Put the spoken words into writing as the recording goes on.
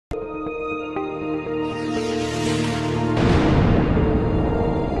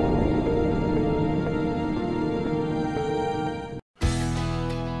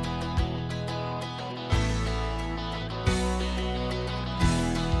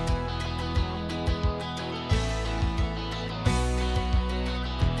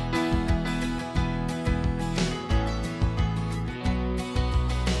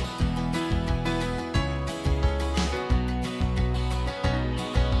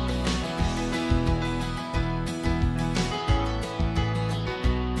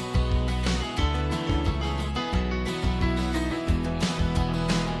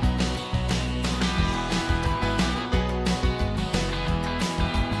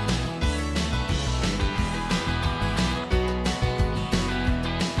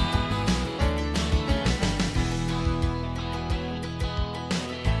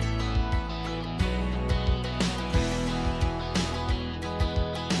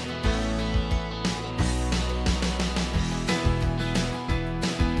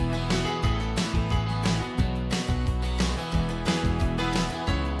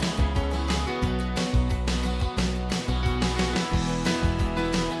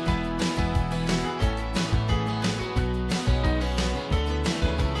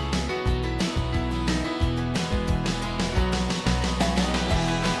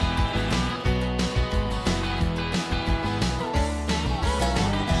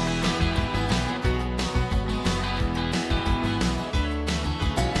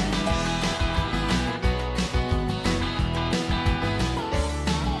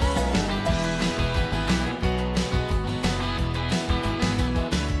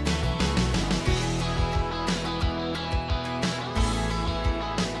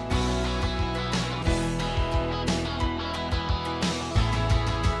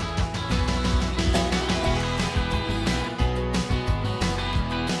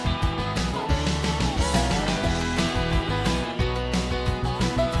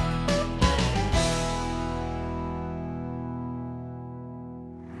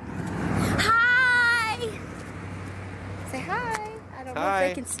I wonder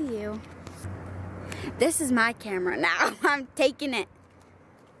if they can see you. This is my camera now. I'm taking it.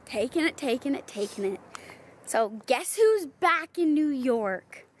 Taking it. So guess who's back in New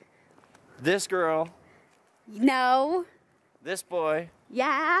York? This girl. No. This boy.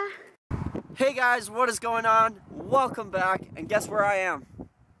 Yeah. Hey guys, what is going on? Welcome back, and guess where I am?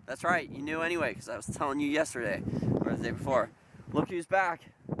 That's right, you knew anyway, because I was telling you yesterday, or the day before. Look who's back.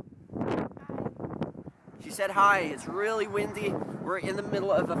 She said hi. It's really windy. We're in the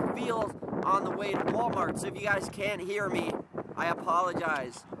middle of a field on the way to Walmart, so if you guys can't hear me, I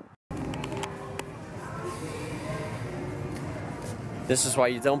apologize. This is why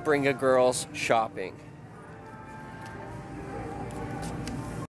you don't bring a girls shopping.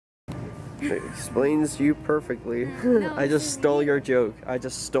 It explains you perfectly. No, I just stole your joke. I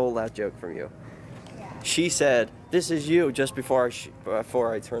just stole that joke from you. Yeah. She said, "This is you," just before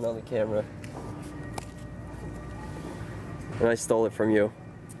I turned on the camera. And I stole it from you.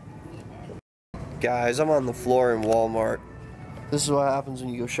 Guys, I'm on the floor in Walmart. This is what happens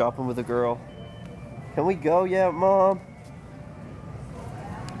when you go shopping with a girl. Can we go yet, Mom?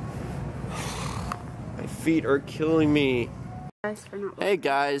 My feet are killing me. Hey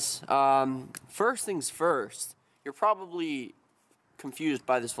guys, first things first, you're probably confused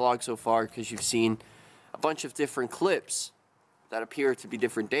by this vlog so far because you've seen a bunch of different clips that appear to be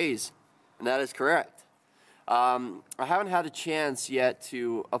different days, and that is correct. I haven't had a chance yet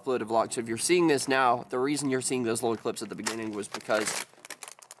to upload a vlog, so if you're seeing this now, the reason you're seeing those little clips at the beginning was because...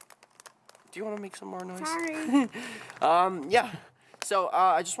 Do you want to make some more noise? Sorry. Yeah. So,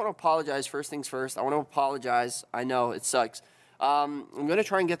 I just want to apologize, first things first. I want to apologize. I know, it sucks. I'm going to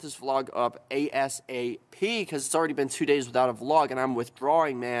try and get this vlog up ASAP, because it's already been 2 days without a vlog, and I'm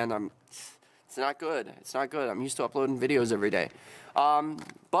withdrawing, man. It's not good. It's not good. I'm used to uploading videos every day.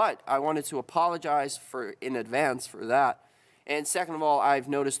 But I wanted to apologize in advance for that. And second of all, I've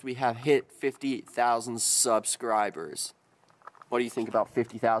noticed we have hit 50,000 subscribers. What do you think about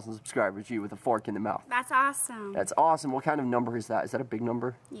 50,000 subscribers, you with a fork in the mouth? That's awesome. That's awesome. What kind of number is that? Is that a big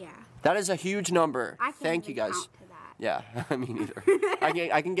number? Yeah. That is a huge number. I can't Thank you guys. count to that. Yeah, me neither.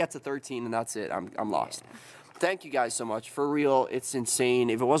 I can get to 13 and that's it. I'm lost. Yeah. Thank you guys so much. For real, it's insane.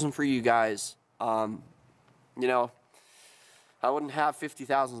 If it wasn't for you guys, you know, I wouldn't have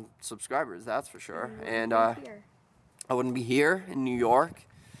 50,000 subscribers, that's for sure. And I wouldn't be here in New York.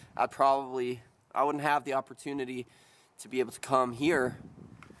 I wouldn't have the opportunity to be able to come here.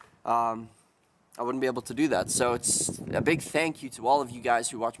 I wouldn't be able to do that. So it's a big thank you to all of you guys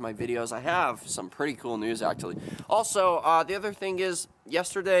who watch my videos. I have some pretty cool news, actually. Also, the other thing is,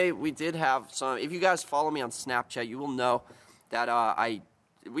 yesterday we did have some, if you guys follow me on Snapchat, you will know that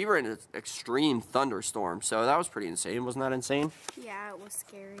we were in an extreme thunderstorm. So that was pretty insane. Wasn't that insane? Yeah, it was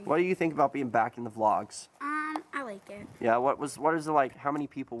scary. What do you think about being back in the vlogs? I like it. Yeah, what is it like? How many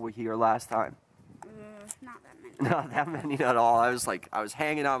people were here last time? Not that many. Not that many at all. I was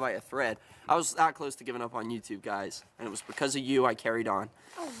hanging on by a thread. I was that close to giving up on YouTube, guys. And it was because of you I carried on.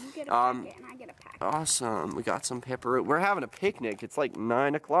 Oh, you get a packet and I get a packet. Awesome. We got some pepperoni. We're having a picnic. It's like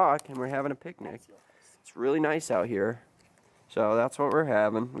 9 o'clock and we're having a picnic. It's really nice out here. So that's what we're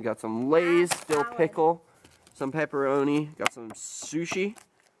having. We got some Lay's, dill pickle, some pepperoni, got some sushi.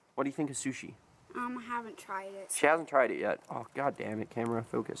 What do you think of sushi? I haven't tried it. She hasn't tried it yet. Oh, god damn it, camera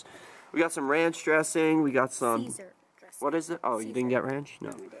focus. We got some ranch dressing. We got some... Caesar dressing. What is it? Oh, Caesar. You didn't get ranch? No.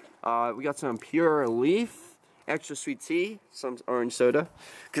 No, I didn't. We got some pure leaf, extra sweet tea, some orange soda.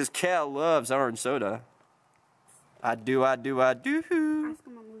 Because Kel loves orange soda. I do. Ask him what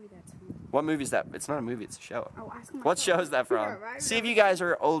movie that's from. What movie is that? It's not a movie, it's a show. Oh, ask him what show is that from? See if you guys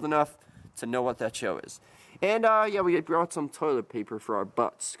are old enough to know what that show is. And, yeah, we brought some toilet paper for our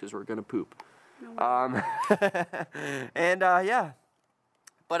butts, because we're going to poop. No, and, yeah.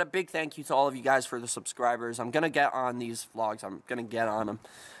 But a big thank you to all of you guys for the subscribers. I'm going to get on these vlogs. I'm going to get on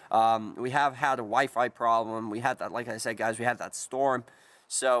them. We have had a Wi-Fi problem. We had that, like I said, guys, we had that storm.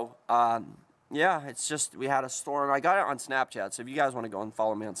 So, yeah, it's just, we had a storm. I got it on Snapchat. So if you guys want to go and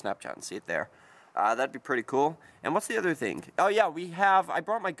follow me on Snapchat and see it there, that'd be pretty cool. And what's the other thing? Oh, yeah, I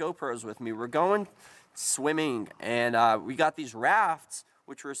brought my GoPros with me. We're going swimming. And we got these rafts,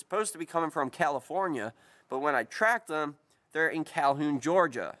 which were supposed to be coming from California. But when I tracked them, they're in Calhoun,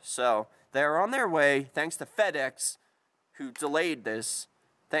 Georgia. So they're on their way, thanks to FedEx, who delayed this.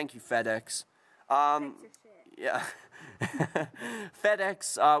 Thank you, FedEx. Yeah.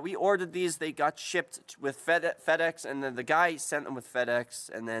 FedEx, we ordered these. They got shipped with FedEx, and then the guy sent them with FedEx,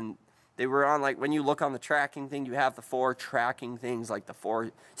 and then they were on, like, when you look on the tracking thing, you have the 4 tracking things, like the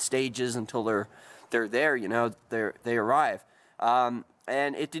 4 stages until they're there, you know, they arrive.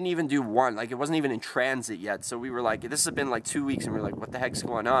 and it didn't even do one. Like, it wasn't even in transit yet. So we were like, this has been like 2 weeks, and we were like, what the heck's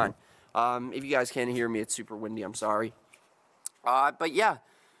going on? If you guys can't hear me, it's super windy. I'm sorry. But yeah,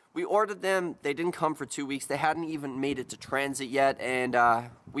 we ordered them. They didn't come for 2 weeks. They hadn't even made it to transit yet, and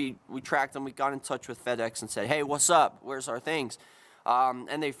we tracked them. We got in touch with FedEx and said, hey, what's up? Where's our things?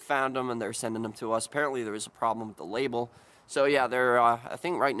 And they found them, and they're sending them to us. Apparently, there was a problem with the label. So yeah, they're, I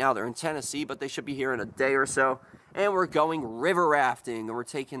think right now they're in Tennessee, but they should be here in a day or so. And we're going river rafting, and we're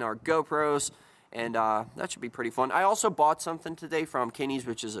taking our GoPros, and that should be pretty fun. I also bought something today from Kinney's,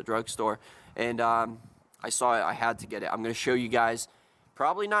 which is a drugstore, and I saw it. I had to get it. I'm going to show you guys.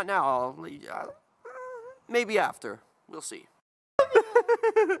 Probably not now. Maybe after. We'll see.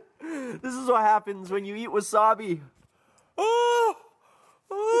 This is what happens when you eat wasabi. Oh!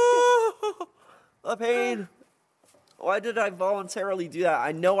 Oh! The pain. Why did I voluntarily do that?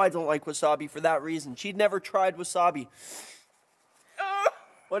 I know I don't like wasabi for that reason. She'd never tried wasabi.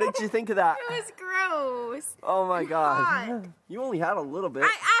 What did you think of that? It was gross. Oh my god. Hot. You only had a little bit. I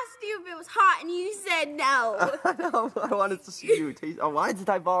asked you if it was hot and you said no. No, I wanted to see you taste. Oh, why did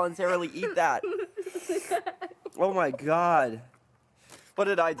I voluntarily eat that? Oh my god. What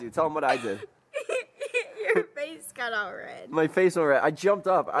did I do? Tell them what I did. Your face got all red. My face all red. I jumped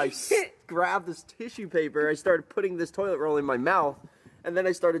up. I grabbed this tissue paper. I started putting this toilet roll in my mouth. And then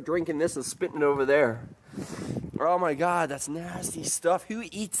I started drinking this and spitting it over there. Oh my god, that's nasty stuff. Who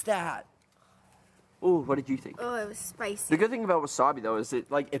eats that? Ooh, what did you think? Oh, it was spicy. The good thing about wasabi though is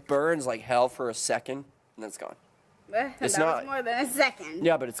it burns like hell for a second and then it's gone. It's not more than a second.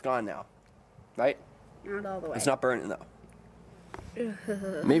 Yeah, but it's gone now. Right? Not all the way. It's not burning though.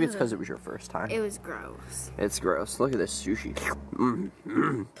 Maybe it's because it was your first time. It was gross. It's gross. Look at this sushi.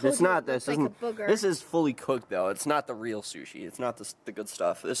 It's not this. Like a booger. This is fully cooked though. It's not the real sushi. It's not the good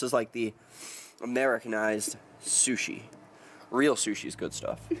stuff. This is like the Americanized sushi. Real sushi is good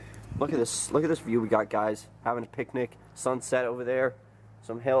stuff. Look at this. Look at this view we got, guys. Having a picnic. Sunset over there.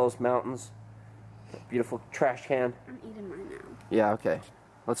 Some hills, mountains. Beautiful trash can. I'm eating mine now. Yeah. Okay.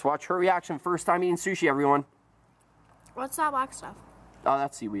 Let's watch her reaction. First time eating sushi, everyone. What's that black stuff? Oh,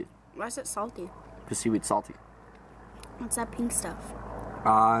 that's seaweed. Why is it salty? Because seaweed's salty. What's that pink stuff?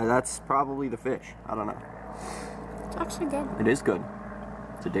 That's probably the fish. I don't know. It's actually good. It is good.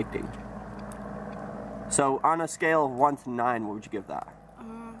 It's addicting. So, on a scale of 1 to 9, what would you give that?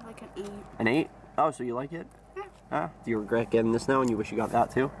 Like an 8. An 8? Oh, so you like it? Yeah. Do you regret getting this now and you wish you got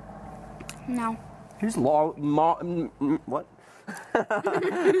that too? No. Who's what?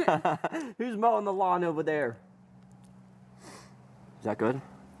 Who's mowing the lawn over there? Is that good?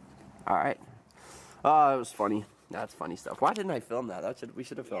 Alright. Oh, it was funny. That's funny stuff. Why didn't I film that? We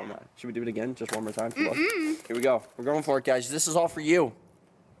should have filmed that. Should we do it again? Just one more time? Here we go. We're going for it, guys. This is all for you.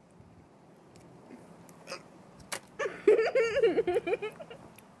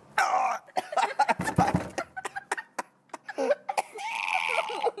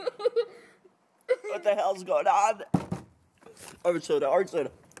 What the hell's going on? Orange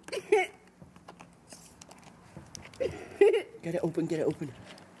soda. Get it open.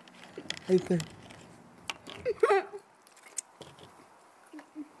 Open.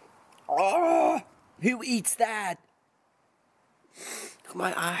 Oh, who eats that? Look at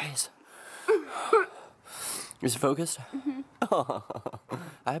my eyes. Is it focused? Mm-hmm. Oh,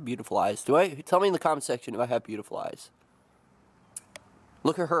 I have beautiful eyes. Tell me in the comment section if I have beautiful eyes.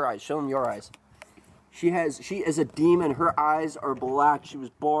 Look at her eyes. Show them your eyes. She is a demon. Her eyes are black. She was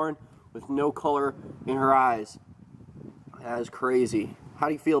born with no color in her eyes. That is crazy. How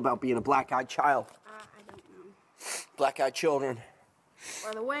do you feel about being a black-eyed child? I don't know. Black-eyed children.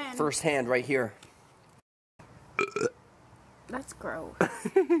 For the win. First hand right here. That's gross.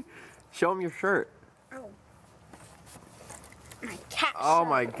 Show them your shirt. Oh. My cat Oh shirt.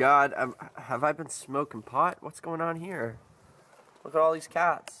 my god. Have I been smoking pot? What's going on here? Look at all these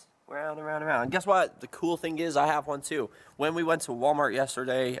cats. Round and round and round. And guess what? The cool thing is I have one too. When we went to Walmart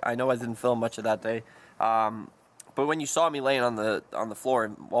yesterday, I know I didn't film much of that day, but when you saw me laying on the floor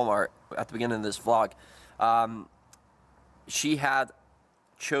in Walmart at the beginning of this vlog, she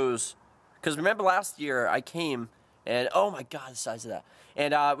chose, because remember last year I came and oh my god, the size of that,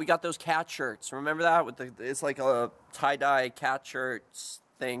 and we got those cat shirts. Remember that with it's like a tie-dye cat shirts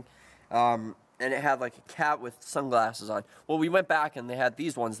thing. And it had like a cat with sunglasses on. Well, we went back and they had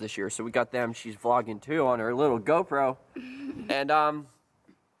these ones this year, so we got them. She's vlogging too on her little GoPro, and I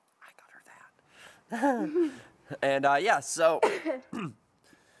got her that. And yeah, so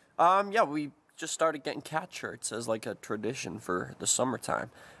yeah, we just started getting cat shirts as like a tradition for the summertime.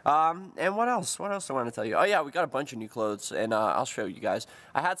 And what else? What else do I want to tell you? Oh yeah, we got a bunch of new clothes, and I'll show you guys.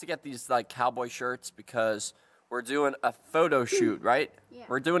 I had to get these like cowboy shirts because we're doing a photo shoot, right? Yeah.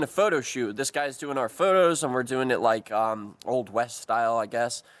 We're doing a photo shoot. This guy's doing our photos, and we're doing it like Old West style, I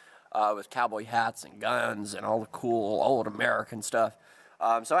guess, with cowboy hats and guns and all the cool old American stuff.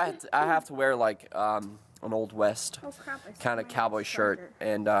 So I have to wear like an Old West kind of cowboy shirt,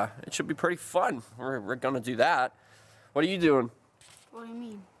 and it should be pretty fun. We're gonna do that. What are you doing? What do you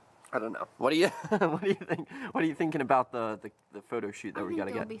mean? I don't know. What do you think? What are you thinking about the photo shoot that we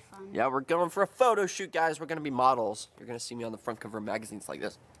gotta get? Be fun. Yeah, we're going for a photo shoot, guys. We're gonna be models. You're gonna see me on the front cover of magazines like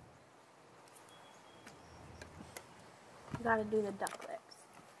this. You gotta do the duck lips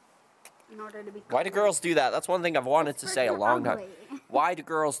in order to be. Why do girls do that? That's one thing I've wanted to say a long time. Why do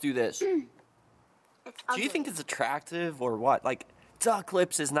girls do this? Do you think it's attractive or what? Like, duck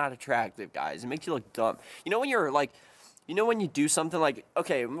lips is not attractive, guys. It makes you look dumb. You know when you're like, you know when you do something like,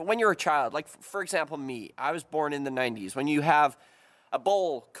 okay, when you're a child, like for example me, I was born in the 90s. When you have a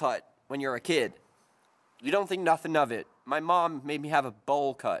bowl cut when you're a kid, you don't think nothing of it. My mom made me have a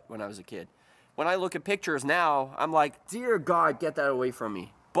bowl cut when I was a kid. When I look at pictures now, I'm like, dear God, get that away from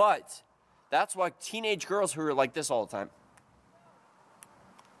me. But that's why teenage girls who are like this all the time,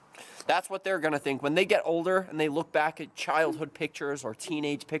 that's what they're going to think when they get older and they look back at childhood pictures or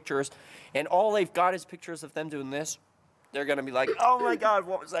teenage pictures and all they've got is pictures of them doing this. They're going to be like, oh my God,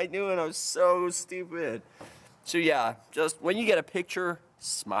 what was I doing? I was so stupid. So yeah, just when you get a picture,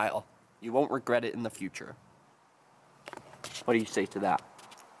 smile. You won't regret it in the future. What do you say to that?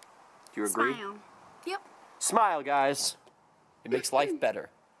 Do you agree? Smile. Yep. Smile, guys. It makes life better.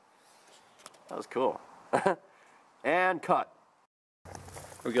 That was cool. And cut.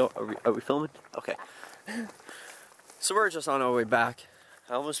 Are we filming? Okay. So we're just on our way back.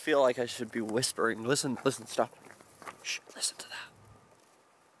 I almost feel like I should be whispering. Listen, stop. Shh, listen to that.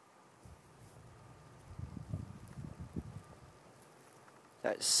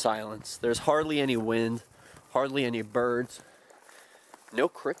 That is silence. There's hardly any wind, hardly any birds, no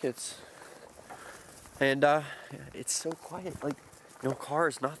crickets. And it's so quiet, like no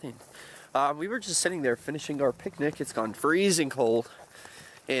cars, nothing. We were just sitting there finishing our picnic. It's gone freezing cold.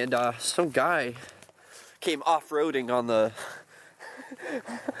 And some guy came off-roading on the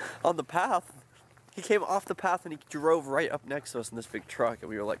on the path. He came off the path and he drove right up next to us in this big truck. And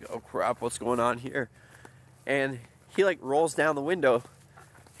we were like, oh crap, what's going on here? And he like rolls down the window.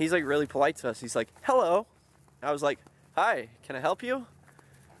 He's like really polite to us. He's like, hello. I was like, hi, can I help you?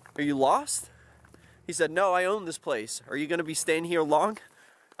 Are you lost? He said, no, I own this place. Are you going to be staying here long?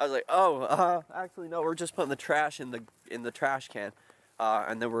 I was like, oh, actually no, we're just putting the trash in the trash can.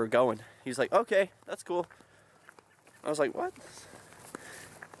 And then we're going. He's like, okay, that's cool. I was like, what?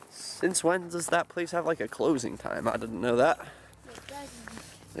 Since when does that place have like a closing time? I didn't know that. It doesn't.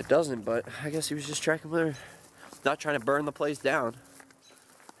 It doesn't, but I guess he was just checking whether, not trying to burn the place down.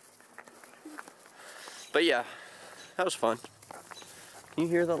 But yeah, that was fun. Can you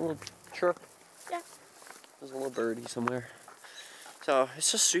hear that little chirp? Yeah. There's a little birdie somewhere. So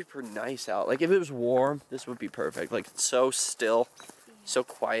it's just super nice out. Like if it was warm, this would be perfect. Like it's so still, so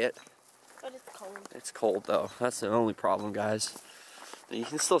quiet. But it's cold. It's cold though. That's the only problem, guys. And you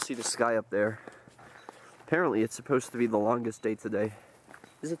can still see the sky up there. Apparently it's supposed to be the longest day today.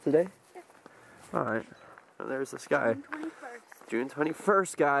 Is it today? Yeah. Alright. Well, there's the sky. June 21st. June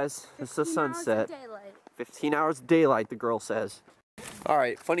 21st, guys. It's the sunset. 15 15 hours of daylight, the girl says.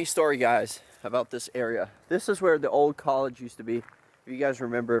 Alright, funny story, guys, about this area. This is where the old college used to be. If you guys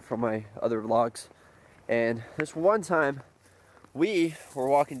remember it from my other vlogs. And this one time, we were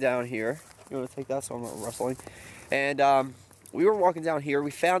walking down here. You want to take that so I'm not rustling? And we were walking down here. We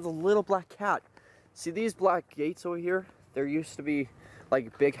found a little black cat. See these black gates over here? There used to be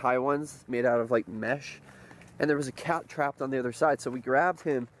like big high ones made out of like mesh. And there was a cat trapped on the other side. So we grabbed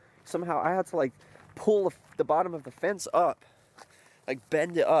him. Somehow I had to like pull the bottom of the fence up. Like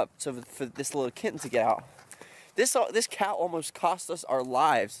bend it up so for this little kitten to get out. This cat almost cost us our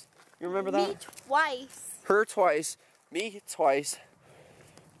lives. You remember that? Me twice. Her twice, me twice.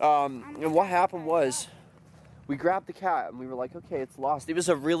 And what happened was, we grabbed the cat and we were like, okay, it's lost. It was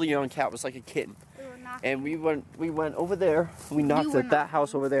a really young cat. It was like a kitten. And we went over there. We knocked at that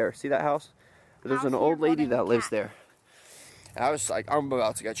house over there. See that house? There's an old lady that lives there. And I was like, I'm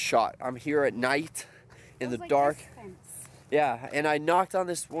about to get shot. I'm here at night in the dark. Yeah, and I knocked on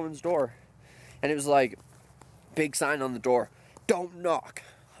this woman's door. And it was like, big sign on the door, don't knock.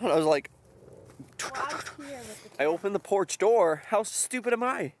 And I was like, I opened the porch door. How stupid am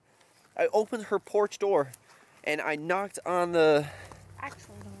I? I opened her porch door and I knocked on the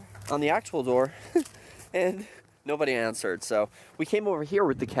actual door and nobody answered. So we came over here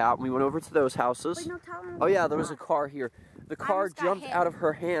with the cat and we went over to those houses. Wait, no, oh yeah, there was a car here. The car jumped out of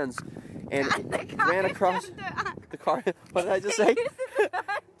her hands and ran across the car. What did I just say?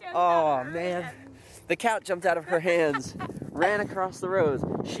 Oh man. The cat jumped out of her hands, ran across the road.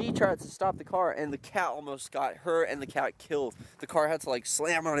 She tried to stop the car, and the cat almost got her and the cat killed. The car had to like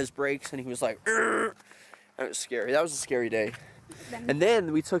slam on his brakes, and he was like, "Arr!" That was scary. That was a scary day. And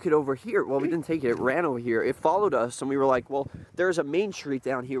then we took it over here. Well, we didn't take it. It ran over here. It followed us, and we were like, well, there's a main street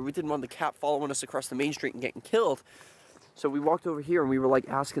down here. We didn't want the cat following us across the main street and getting killed. So we walked over here, and we were like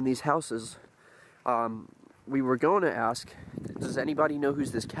asking these houses. We were going to ask, does anybody know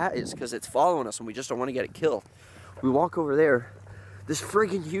whose this cat is? Because it's following us and we just don't want to get it killed. We walk over there. This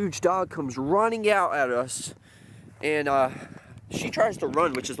friggin' huge dog comes running out at us. And she tries to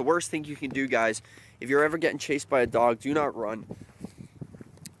run, which is the worst thing you can do, guys. If you're ever getting chased by a dog, do not run.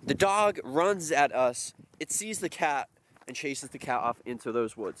 The dog runs at us. It sees the cat and chases the cat off into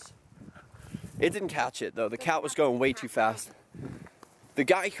those woods. It didn't catch it, though. The cat was going way too fast. The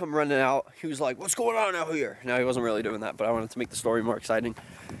guy come running out. He was like, what's going on out here? No, he wasn't really doing that, but I wanted to make the story more exciting.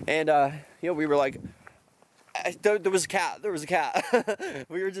 And, you know, we were like, there was a cat. There was a cat.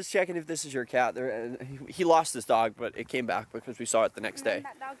 We were just checking if this is your cat. And he lost his dog, but it came back because we saw it the next day.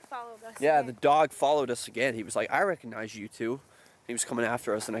 That dog followed us Yeah, again. the dog followed us again. He was like, I recognize you too. He was coming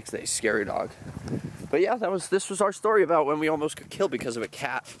after us the next day. Scary dog. But yeah, this was our story about when we almost got killed because of a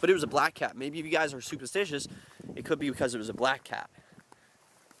cat. But it was a black cat. Maybe if you guys are superstitious, it could be because it was a black cat.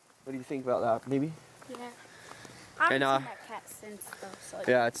 What do you think about that? Maybe? Yeah. I haven't seen that cat since though.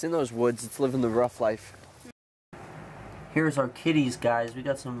 So yeah, it's in those woods. It's living the rough life. Here's our kitties, guys. We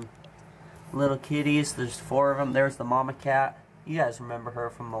got some little kitties. There's 4 of them. There's the mama cat. You guys remember her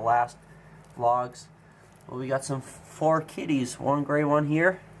from the last vlogs. Well, we got some 4 kitties. 1 gray one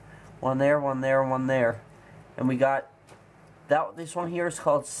here, 1 there, 1 there, 1 there. And we got this one here is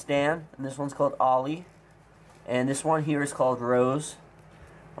called Stan, and this one's called Ollie. And this one here is called Rose.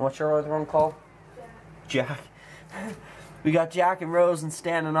 And what's your other one called? Jack. We got Jack and Rose and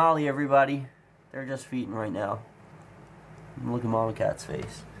Stan and Ollie, everybody. They're just feeding right now. Look at Mama Cat's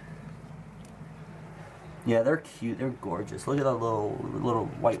face. Yeah, they're cute. They're gorgeous. Look at that little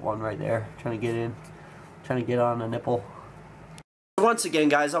white one right there. Trying to get in. Trying to get on a nipple. Once again,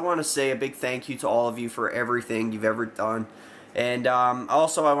 guys, I want to say a big thank you to all of you for everything you've ever done. And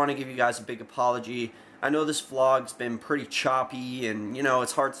also, I want to give you guys a big apology. I know this vlog's been pretty choppy and, you know,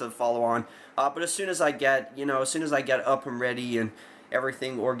 it's hard to follow on. But as soon as I get, up and ready and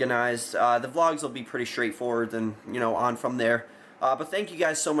everything organized, the vlogs will be pretty straightforward and, on from there. But thank you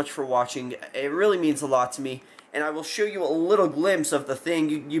guys so much for watching. It really means a lot to me. And I will show you a little glimpse of the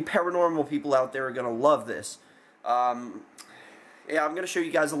thing. You paranormal people out there are going to love this. Yeah, I'm going to show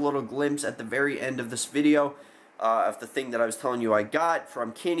you guys a little glimpse at the very end of this video of the thing that I was telling you I got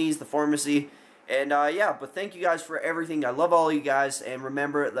from Kinney's, the pharmacy. And yeah, but thank you guys for everything. I love all you guys. And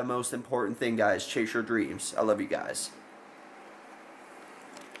remember the most important thing, guys. Chase your dreams. I love you guys.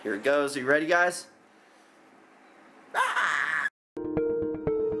 Here it goes. Are you ready, guys?